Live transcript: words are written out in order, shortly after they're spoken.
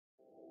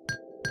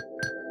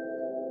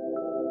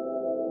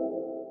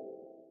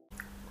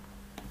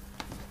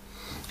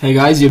Hey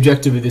guys, the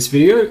objective of this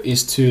video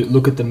is to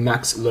look at the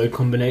max load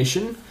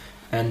combination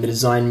and the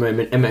design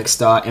moment mx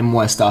star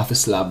my star for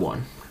slab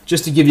 1.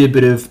 Just to give you a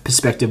bit of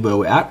perspective where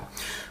we're at,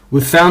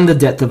 we've found the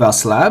depth of our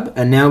slab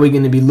and now we're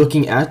going to be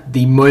looking at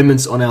the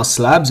moments on our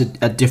slabs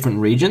at different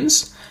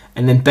regions,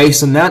 and then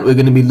based on that we're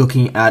going to be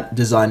looking at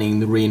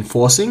designing the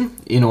reinforcing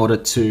in order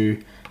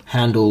to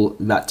handle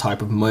that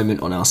type of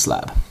moment on our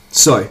slab.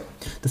 So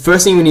the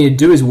first thing we need to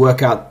do is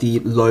work out the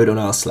load on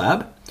our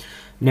slab.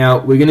 Now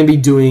we're going to be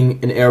doing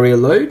an area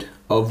load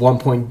of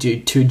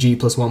 1.2G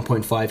plus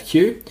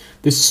 1.5Q.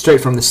 This is straight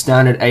from the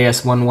standard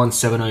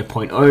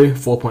AS1170.0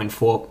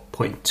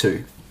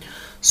 4.4.2.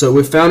 So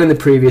we've found in the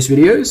previous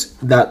videos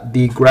that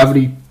the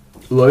gravity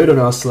load on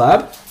our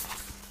slab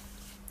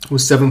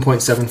was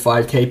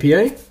 7.75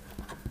 kPa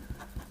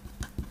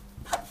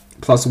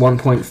plus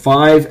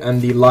 1.5, and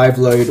the live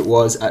load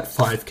was at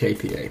 5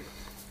 kPa.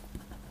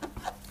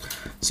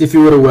 So if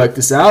you were to work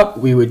this out,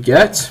 we would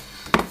get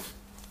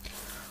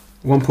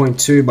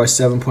 1.2 by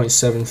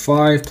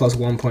 7.75 plus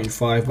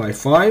 1.5 by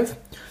 5,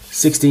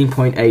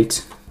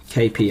 16.8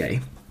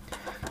 kPa.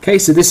 Okay,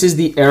 so this is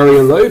the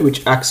area load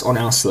which acts on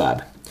our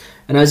slab.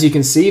 And as you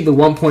can see, the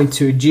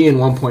 1.2G and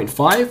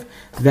 1.5,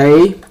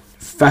 they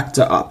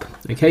factor up.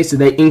 Okay, so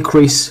they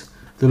increase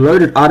the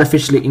load. It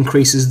artificially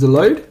increases the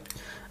load,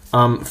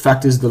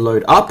 factors the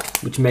load up,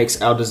 which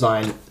makes our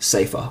design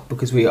safer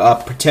because we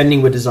are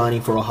pretending we're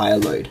designing for a higher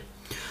load.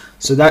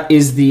 So that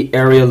is the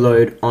area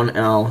load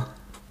on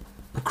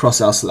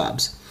across our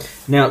slabs.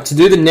 Now to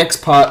do the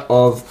next part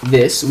of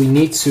this, we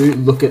need to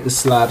look at the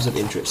slabs of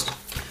interest.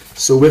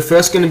 So we're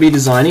first going to be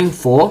designing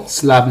for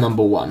slab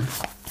number 1.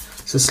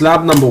 So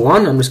slab number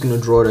 1, I'm just going to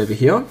draw it over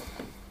here.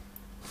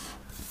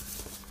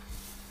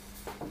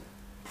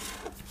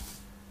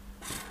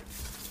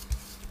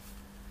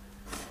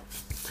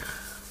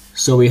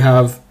 So we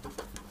have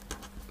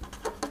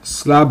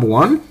slab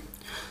 1.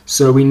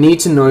 So we need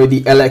to know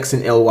the LX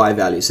and LY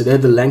values. So they're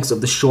the lengths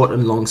of the short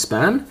and long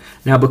span.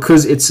 Now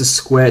because it's a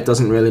square, it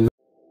doesn't really